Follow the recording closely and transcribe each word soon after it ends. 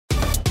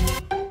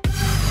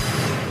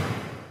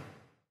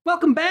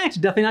Welcome back to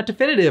Definitely Not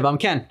Definitive. I'm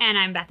Ken. And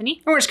I'm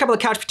Bethany. And we're just a couple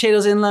of couch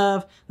potatoes in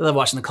love that love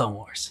watching the Clone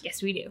Wars.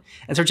 Yes, we do.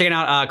 And so we're checking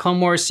out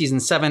Clone Wars Season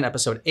 7,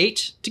 Episode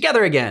 8,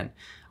 Together Again.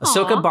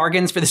 Ahsoka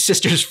bargains for the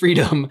sisters'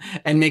 freedom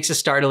and makes a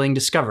startling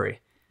discovery.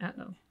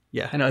 Uh-oh.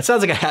 Yeah, I know. It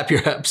sounds like a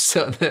happier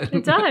episode than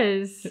It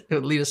does. it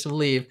would lead us to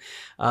believe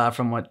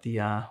from what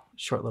the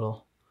short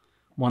little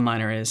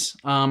one-liner is.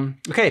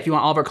 Okay, if you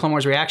want all of our Clone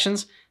Wars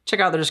reactions,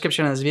 check out the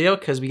description of this video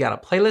because we got a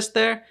playlist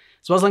there.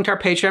 As well as a link to our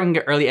Patreon, you can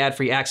get early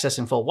ad-free access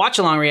and full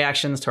watch-along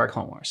reactions to our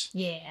Clone Wars.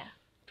 Yeah.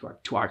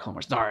 To our Clone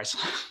Wars, ours.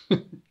 All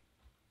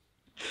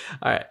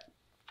right,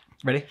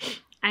 ready?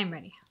 I'm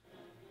ready.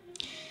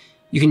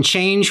 You can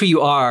change who you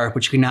are,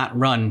 but you cannot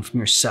run from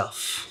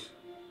yourself.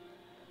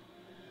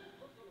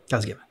 That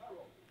was a good one.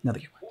 Another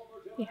good one.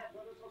 Yeah.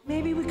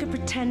 Maybe we could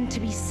pretend to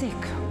be sick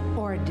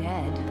or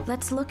dead.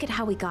 Let's look at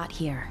how we got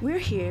here. We're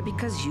here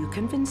because you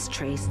convinced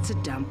Trace to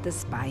dump the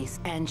spice,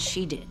 and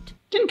she did.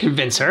 Didn't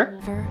convince her.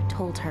 Never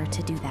told her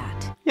to do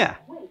that. Yeah.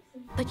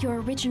 But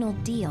your original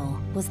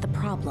deal was the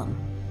problem.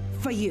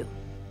 For you.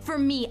 For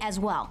me as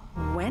well.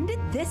 When did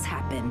this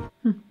happen?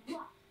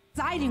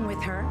 Siding with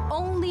her.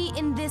 Only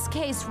in this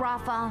case,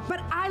 Rafa.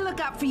 But I look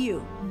out for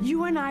you.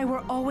 You and I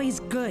were always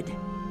good.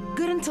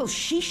 Good until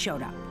she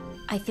showed up.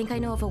 I think I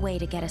know of a way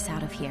to get us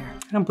out of here.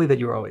 I don't believe that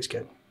you were always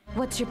good.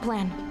 What's your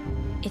plan?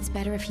 It's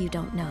better if you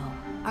don't know.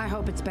 I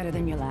hope it's better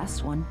than your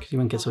last one. Because you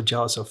wouldn't get so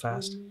jealous so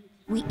fast.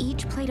 We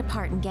each played a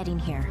part in getting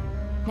here.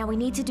 Now we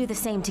need to do the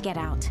same to get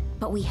out.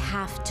 But we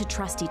have to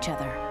trust each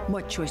other.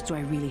 What choice do I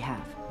really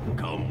have?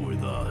 Come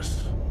with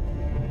us.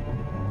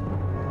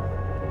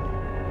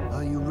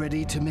 Are you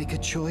ready to make a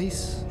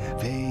choice?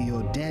 Pay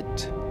your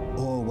debt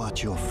or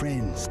watch your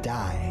friends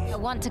die? I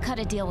want to cut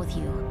a deal with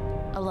you.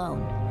 Alone.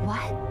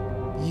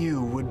 What?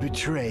 You would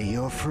betray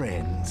your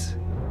friends.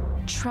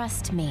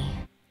 Trust me.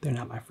 They're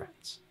not my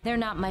friends. They're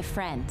not my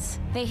friends.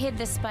 They hid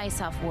the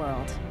spice off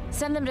world.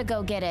 Send them to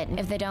go get it.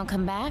 If they don't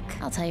come back,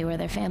 I'll tell you where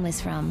their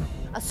family's from.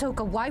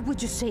 Ahsoka, why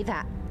would you say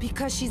that?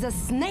 Because she's a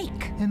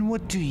snake. And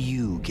what do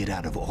you get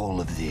out of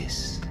all of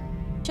this?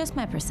 Just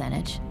my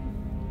percentage.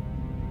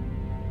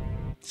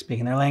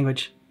 Speaking their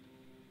language.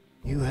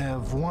 You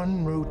have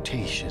one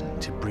rotation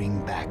to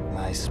bring back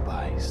my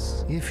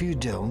spice. If you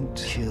don't,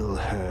 kill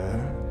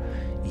her,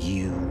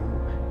 you,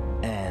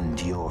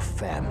 and your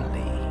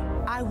family.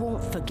 I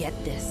won't forget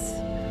this.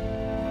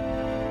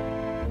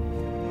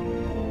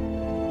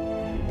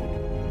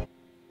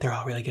 They're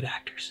all really good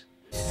actors.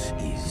 This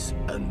is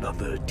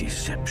another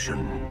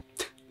deception.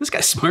 This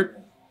guy's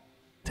smart.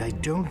 I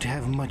don't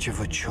have much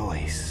of a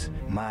choice.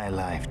 My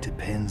life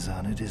depends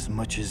on it as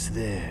much as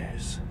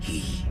theirs.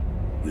 He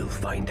will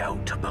find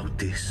out about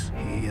this.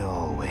 He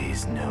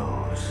always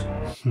knows.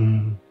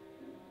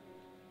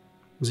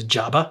 Was it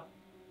Jabba?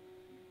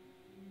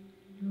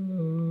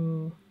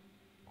 Ooh.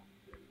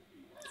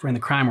 If we're in the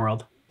crime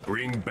world.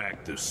 Bring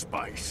back the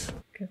spice.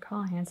 Good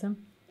call, handsome.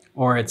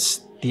 Or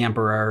it's the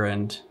Emperor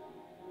and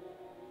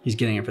he's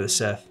getting it for the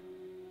Sith.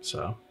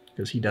 So,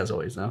 because he does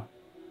always know.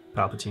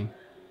 Palpatine.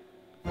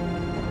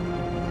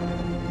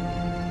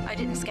 I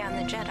didn't scan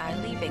the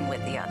Jedi leaving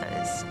with the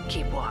others.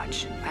 Keep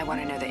watch. I want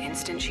to know the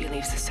instant she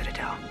leaves the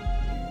Citadel.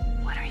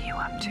 What are you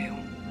up to?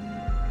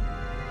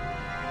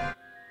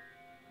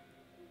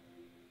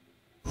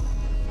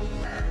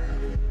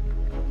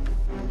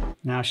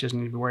 Now she doesn't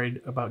need to be worried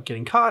about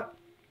getting caught.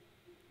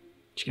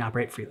 She can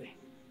operate freely.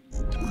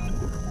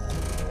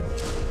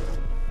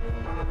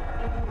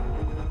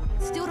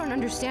 Still don't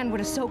understand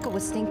what Ahsoka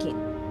was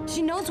thinking.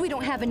 She knows we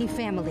don't have any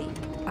family.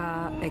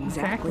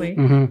 Exactly.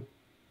 Mm-hmm.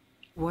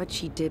 What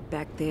she did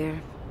back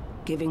there,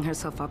 giving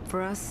herself up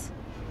for us,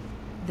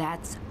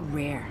 that's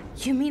rare.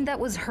 You mean that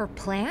was her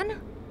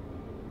plan?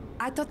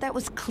 I thought that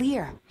was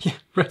clear. Yeah,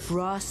 right.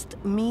 Trust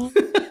me.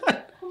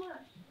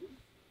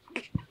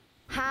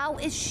 How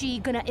is she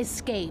gonna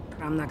escape?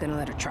 I'm not gonna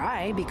let her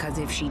try, because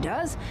if she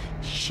does,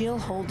 she'll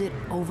hold it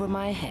over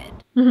my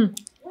head.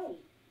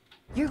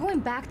 You're going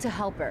back to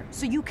help her,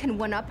 so you can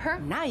one-up her?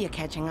 Now you're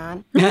catching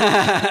on.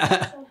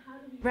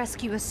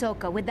 Rescue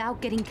Ahsoka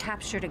without getting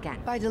captured again.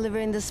 By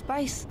delivering the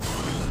spice.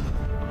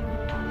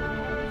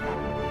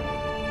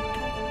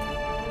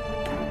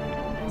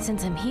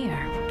 Since I'm here,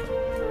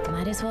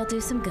 might as well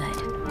do some good.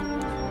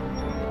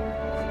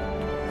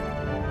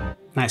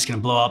 Nice,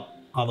 gonna blow up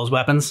all those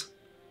weapons.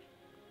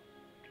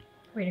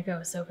 Way to go,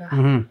 Ahsoka.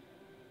 Mm-hmm.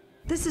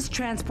 This is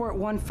Transport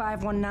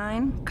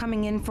 1519,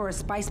 coming in for a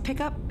spice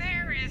pickup.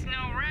 There is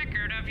no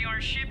record of your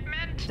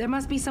shipment. There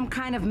must be some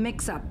kind of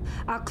mix-up.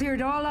 I'll clear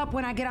it all up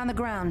when I get on the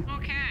ground.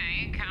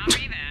 Okay,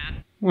 copy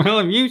that. Well,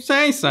 if you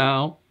say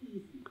so.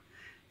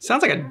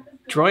 Sounds like a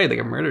droid, like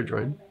a murder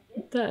droid.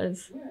 It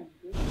does.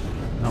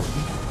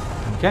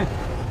 Oh. Okay.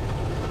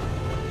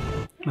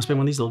 Must be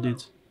one of these little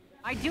dudes.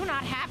 I do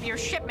not have your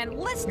shipment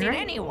listed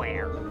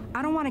anywhere.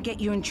 I don't want to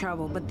get you in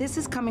trouble, but this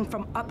is coming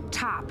from up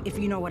top, if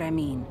you know what I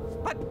mean.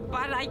 But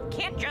I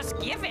can't just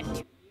give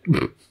it.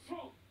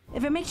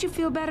 If it makes you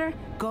feel better,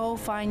 go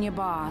find your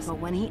boss. But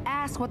when he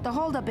asks what the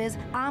holdup is,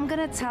 I'm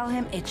gonna tell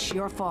him it's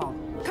your fault.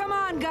 Come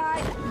on,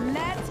 guys,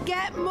 let's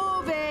get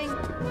moving.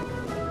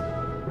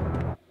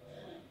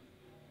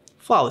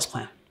 Flawless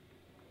plan.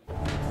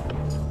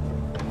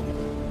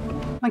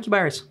 Monkey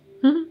bars.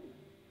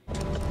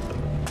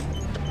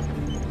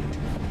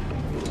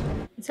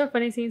 It's so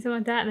funny seeing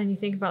something like that, and then you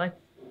think about like,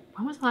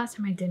 when was the last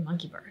time I did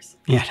monkey bars?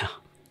 Yeah, I know.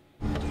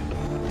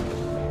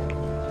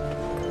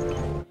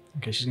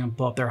 Okay, she's gonna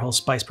blow up their whole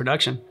spice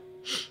production.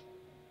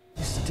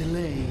 This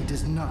delay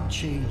does not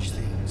change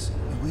things.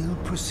 We'll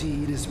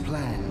proceed as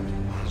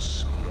planned. One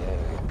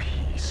small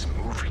piece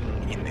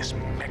moving in this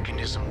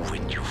mechanism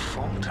when you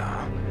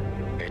falter.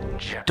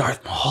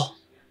 Darth Maul.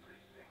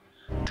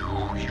 Do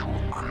you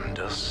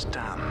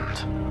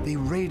understand? They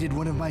raided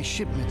one of my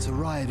shipments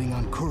arriving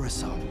on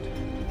Coruscant.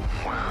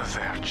 Were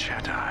there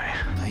Jedi?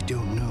 I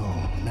don't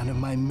know. None of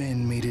my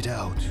men made it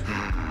out.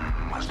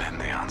 Well, then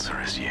the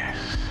answer is yes.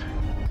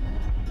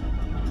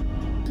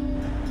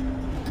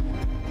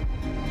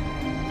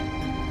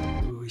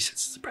 Ooh, he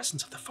senses the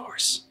presence of the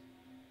Force.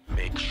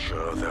 Make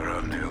sure there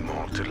are no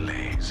more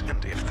delays,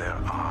 and if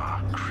there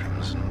are,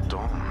 Crimson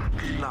Dawn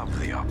love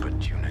the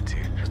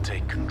opportunity to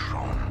take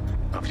control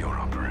of your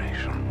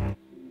operation.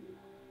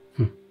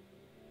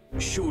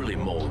 Surely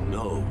Maul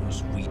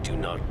knows we do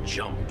not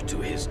jump to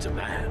his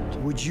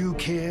demand. Would you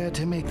care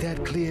to make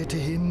that clear to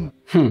him?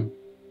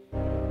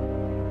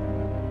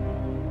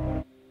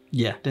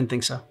 Yeah, didn't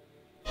think so.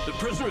 The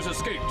prisoners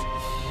escaped.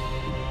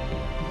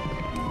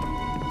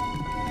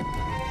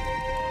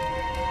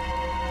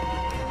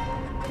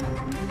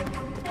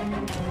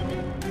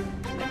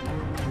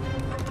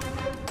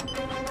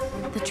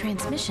 The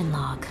transmission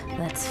log.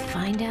 Let's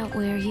find out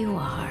where you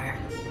are.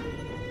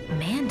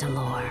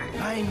 Mandalore.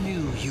 I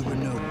knew you were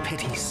no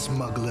petty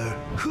smuggler.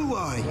 Who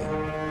are you?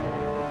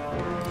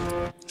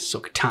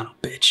 Ahsoka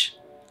bitch.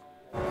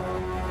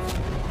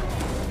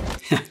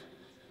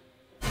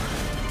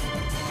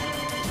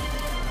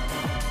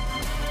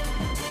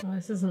 Oh,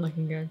 this isn't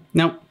looking good.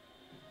 Nope.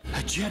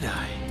 A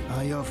Jedi.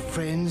 Are your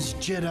friends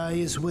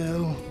Jedi as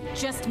well?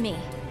 Just me.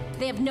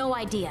 They have no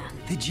idea.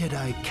 The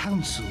Jedi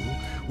Council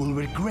will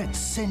regret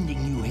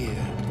sending you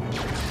here.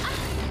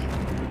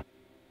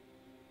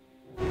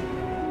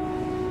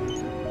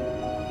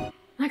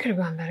 That could have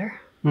gone better.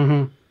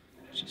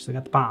 She still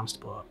got the bombs to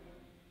blow up.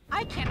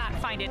 I cannot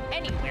find it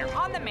anywhere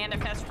on the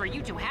manifest for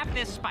you to have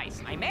this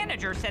spice. My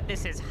manager said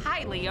this is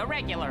highly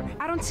irregular.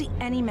 I don't see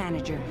any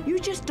manager. You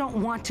just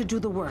don't want to do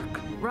the work.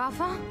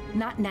 Rafa,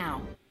 not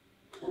now.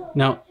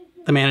 No,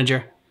 the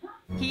manager.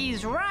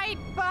 He's right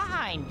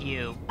behind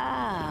you.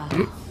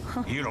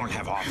 You don't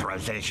have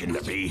authorization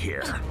to be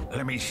here.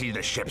 Let me see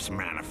the ship's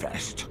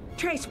manifest.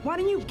 Trace, why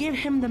don't you give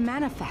him the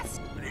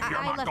manifest? You're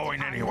not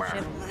going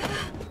anywhere.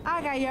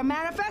 I got your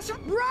manifest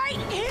right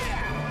here!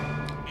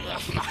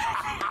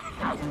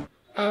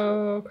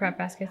 Oh, crap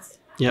baskets.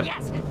 Yep.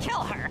 Yes,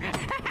 kill her.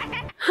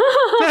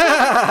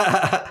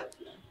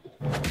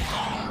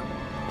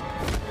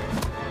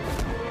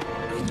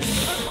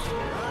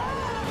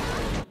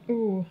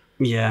 Ooh.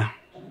 Yeah.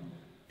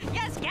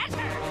 Yes, get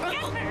her.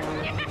 Get her.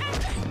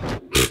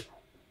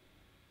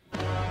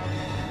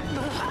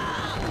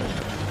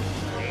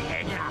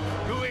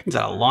 Is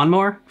that a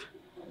lawnmower?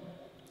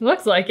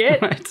 Looks like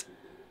it. Right.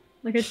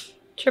 Like a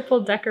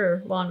triple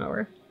decker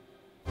lawnmower.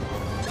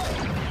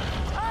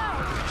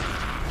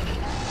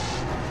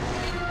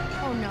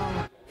 Oh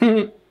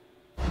no.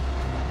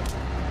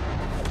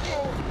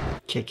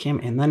 Kick him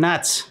in the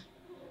nuts.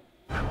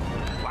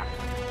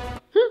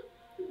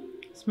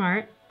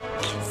 Smart.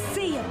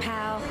 See ya,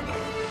 pal.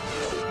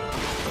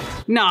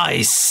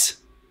 Nice.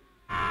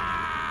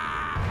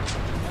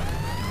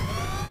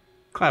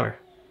 Clever.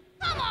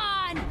 Come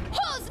on!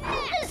 Who's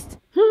next?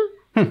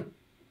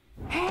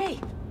 Hey!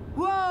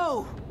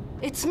 Whoa!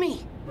 It's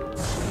me.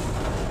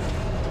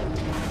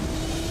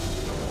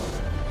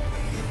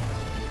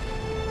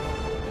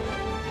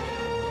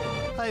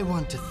 I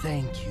want to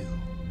thank you.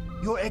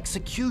 Your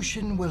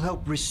execution will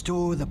help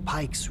restore the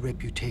Pike's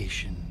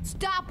reputation.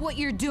 Stop what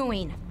you're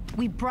doing.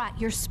 We brought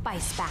your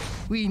spice back.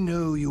 We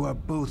know you are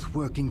both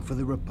working for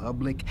the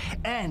Republic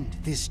and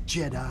this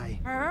Jedi.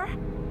 Her?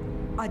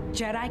 A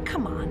Jedi?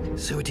 Come on.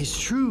 So it is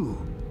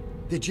true.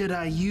 The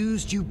Jedi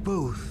used you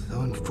both.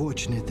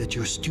 Unfortunate that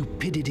your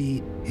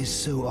stupidity is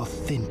so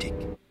authentic.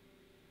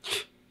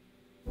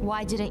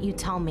 Why didn't you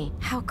tell me?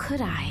 How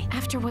could I,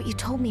 after what you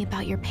told me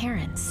about your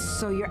parents?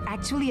 So you're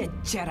actually a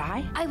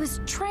Jedi? I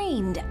was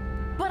trained,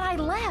 but I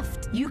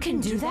left. You can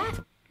do that?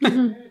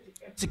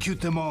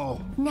 Execute them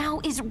all. Now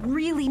is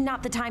really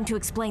not the time to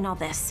explain all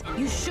this.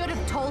 You should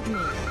have told me.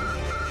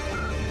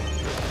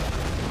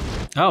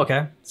 Oh,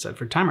 okay. Set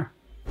for timer.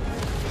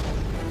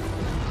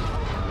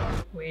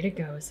 Way to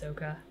go,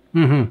 Ahsoka.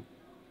 Now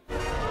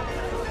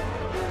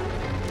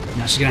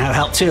she's gonna have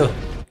help too.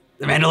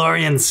 The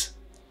Mandalorians.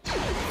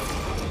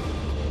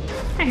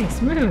 Hey,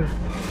 smooth.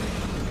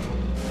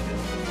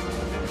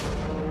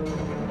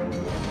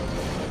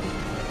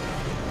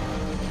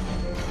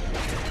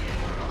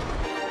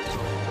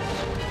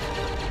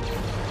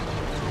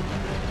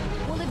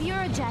 Well, if you're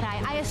a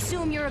Jedi, I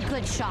assume you're a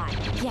good shot.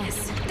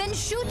 Yes. Then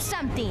shoot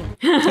something.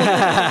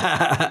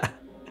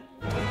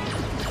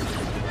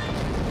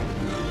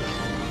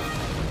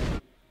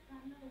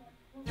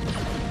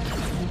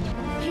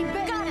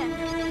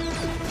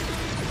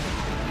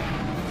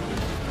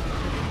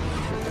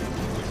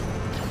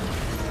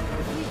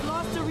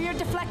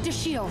 Protect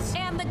the shields.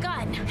 And the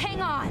gun.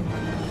 Hang on.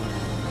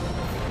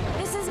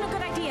 This isn't a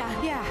good idea.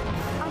 Yeah,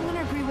 I'm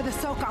gonna agree with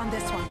Ahsoka on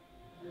this one.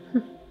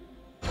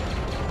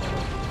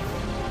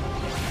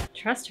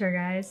 Trust her,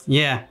 guys.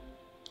 Yeah.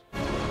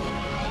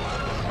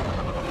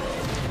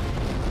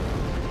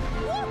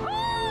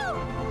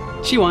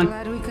 She won.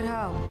 Glad we could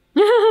help.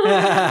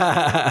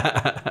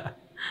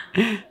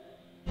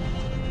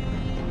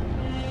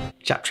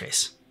 Job,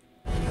 Trace.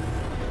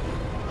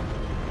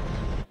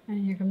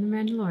 And here come the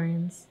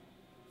Mandalorians.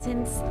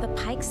 Since the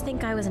Pikes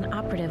think I was an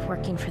operative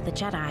working for the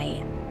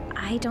Jedi,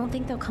 I don't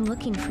think they'll come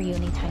looking for you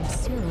anytime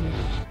soon.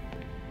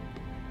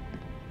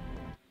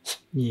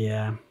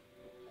 Yeah.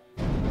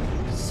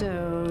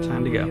 So,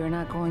 Time to go. You're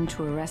not going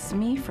to arrest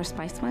me for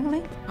spice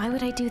smuggling? Why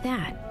would I do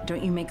that?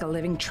 Don't you make a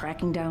living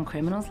tracking down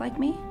criminals like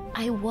me?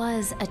 I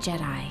was a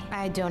Jedi.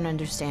 I don't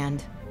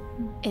understand.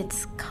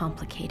 It's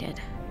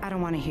complicated. I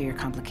don't want to hear your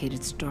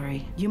complicated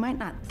story. You might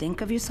not think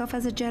of yourself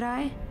as a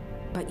Jedi,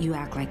 but you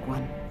act like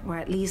one. Or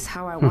at least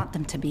how I want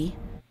them to be.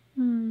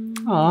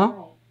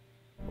 Aw.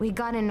 We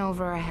got in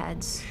over our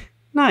heads.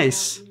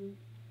 Nice.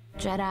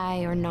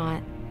 Jedi or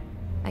not,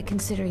 I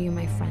consider you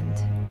my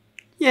friend.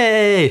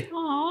 Yay.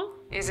 Aww.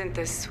 Isn't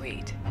this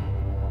sweet?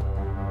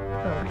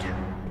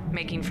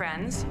 Making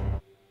friends?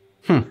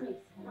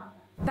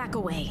 Back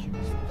away.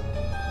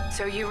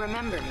 So you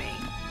remember me?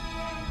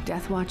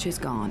 Death Watch is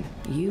gone.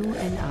 You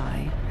and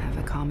I have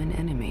a common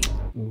enemy.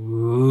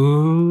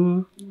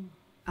 Ooh.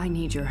 I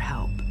need your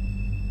help.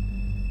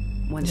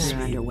 Once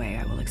you're underway,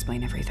 I will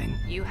explain everything.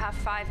 You have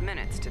 5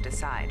 minutes to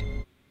decide.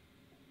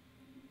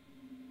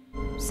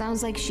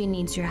 Sounds like she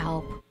needs your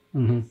help.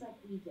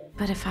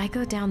 But if I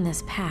go down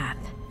this path,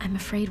 I'm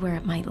afraid where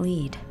it might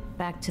lead.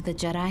 Back to the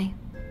Jedi?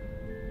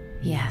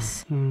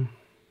 Yes.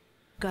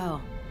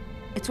 Go.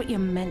 It's what you're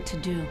meant to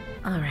do.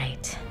 All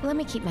right. Let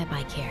me keep my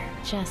bike here,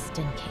 just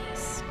in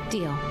case.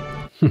 Deal.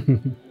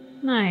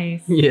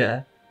 Nice.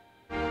 Yeah.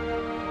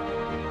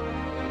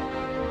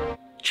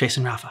 Trace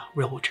and Rafa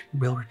will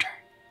return.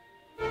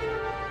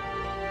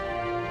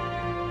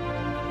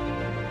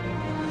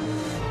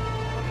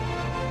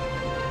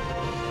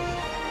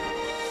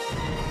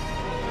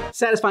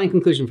 Satisfying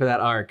conclusion for that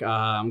arc.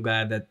 I'm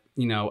glad that,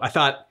 you know, I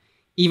thought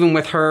even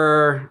with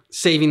her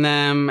saving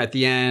them at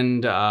the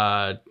end,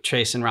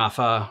 Trace and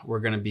Rafa were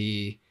gonna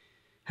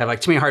have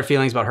like too many hard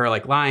feelings about her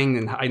like lying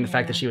and hiding the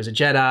fact that she was a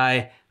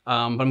Jedi. But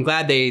I'm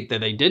glad that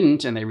they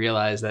didn't, and they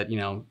realized that, you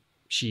know,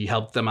 she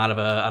helped them out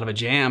of a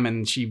jam,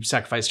 and she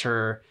sacrificed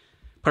put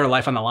her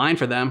life on the line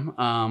for them.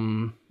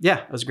 Yeah,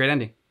 it was a great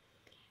ending.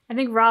 I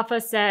think Rafa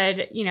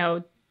said, you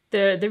know,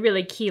 the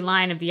really key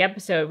line of the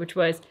episode, which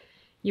was,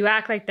 you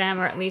act like them,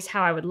 or at least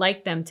how I would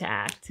like them to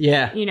act.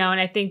 Yeah. You know, and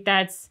I think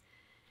that's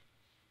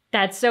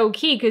so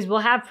key, because we'll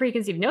have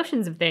preconceived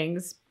notions of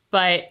things,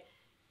 but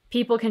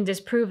people can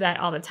disprove that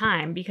all the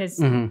time,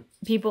 because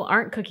people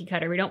aren't cookie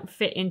cutter. We don't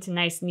fit into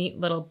nice, neat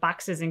little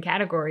boxes and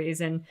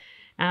categories. And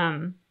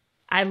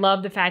I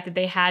love the fact that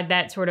they had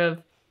that sort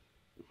of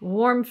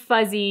warm,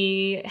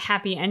 fuzzy,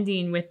 happy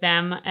ending with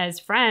them as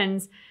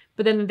friends,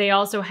 but then they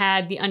also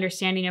had the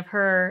understanding of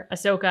her,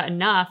 Ahsoka,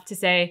 enough to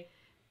say,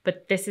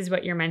 but this is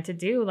what you're meant to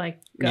do. Like,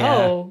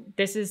 go.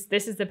 Yeah. This is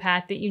the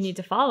path that you need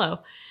to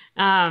follow.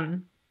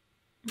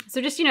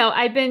 So just, you know,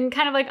 I've been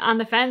kind of like on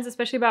the fence,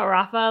 especially about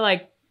Rafa,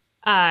 like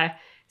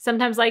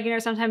sometimes liking her,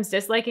 sometimes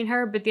disliking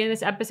her. But the end of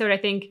this episode, I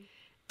think,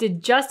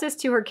 did justice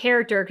to her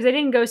character, because they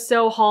didn't go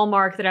so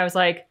Hallmark that I was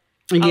like,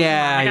 oh,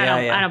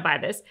 I don't buy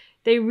this.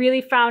 They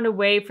really found a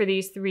way for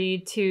these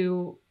three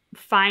to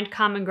find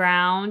common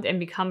ground and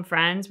become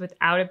friends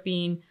without it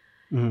being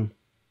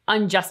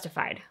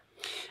unjustified.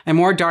 And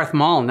more Darth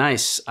Maul,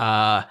 nice.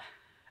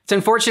 It's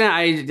unfortunate.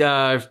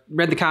 I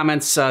read the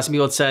comments. Some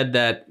people had said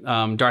that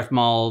Darth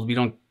Maul,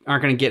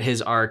 aren't going to get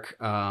his arc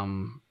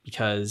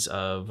because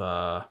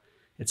of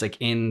it's like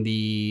in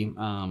the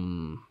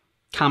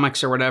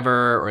comics or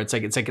whatever, or it's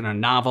like in a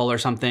novel or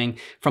something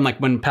from like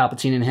when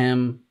Palpatine and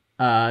him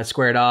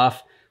squared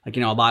off. Like,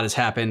 you know, a lot has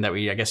happened that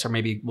I guess, or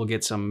maybe we'll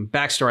get some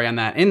backstory on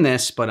that in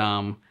this, but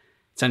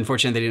it's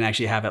unfortunate they didn't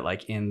actually have it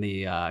like in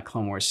the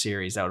Clone Wars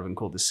series. That would have been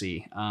cool to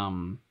see.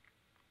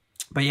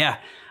 But yeah,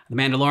 the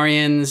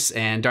Mandalorians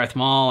and Darth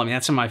Maul, I mean,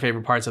 that's some of my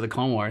favorite parts of the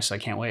Clone Wars, so I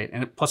can't wait.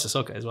 And plus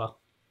Ahsoka as well.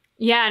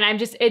 Yeah,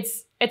 and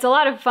it's a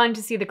lot of fun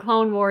to see the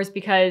Clone Wars,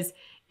 because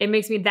it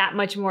makes me that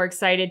much more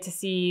excited to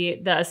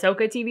see the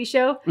Ahsoka TV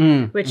show,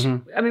 which,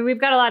 I mean, we've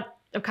got a lot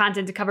of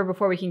content to cover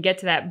before we can get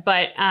to that,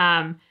 but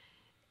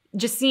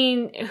just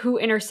seeing who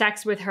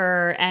intersects with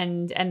her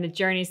and the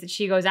journeys that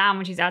she goes on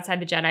when she's outside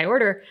the Jedi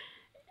Order,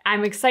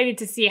 I'm excited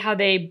to see how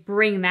they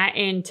bring that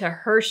into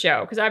her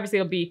show, because obviously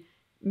it'll be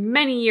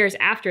many years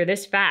after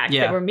this fact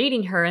that we're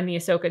meeting her in the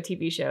Ahsoka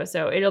TV show.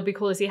 So it'll be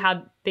cool to see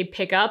how they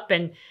pick up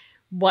and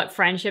what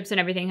friendships and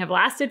everything have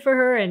lasted for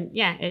her. And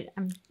yeah,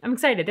 I'm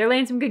excited. They're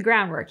laying some good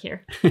groundwork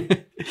here.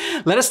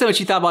 Let us know what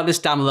you thought about this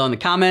down below in the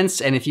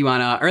comments. And if you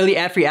want early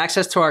ad-free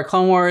access to our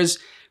Clone Wars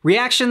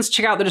reactions,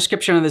 check out the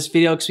description of this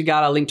video, because we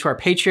got a link to our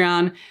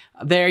Patreon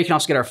there. You can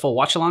also get our full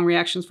watch-along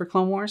reactions for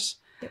Clone Wars.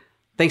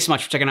 Thanks so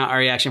much for checking out our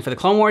reaction for the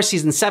Clone Wars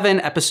Season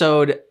 7,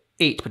 Episode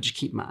 8, but just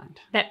keep in mind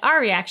that our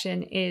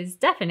reaction is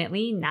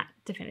definitely not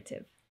definitive.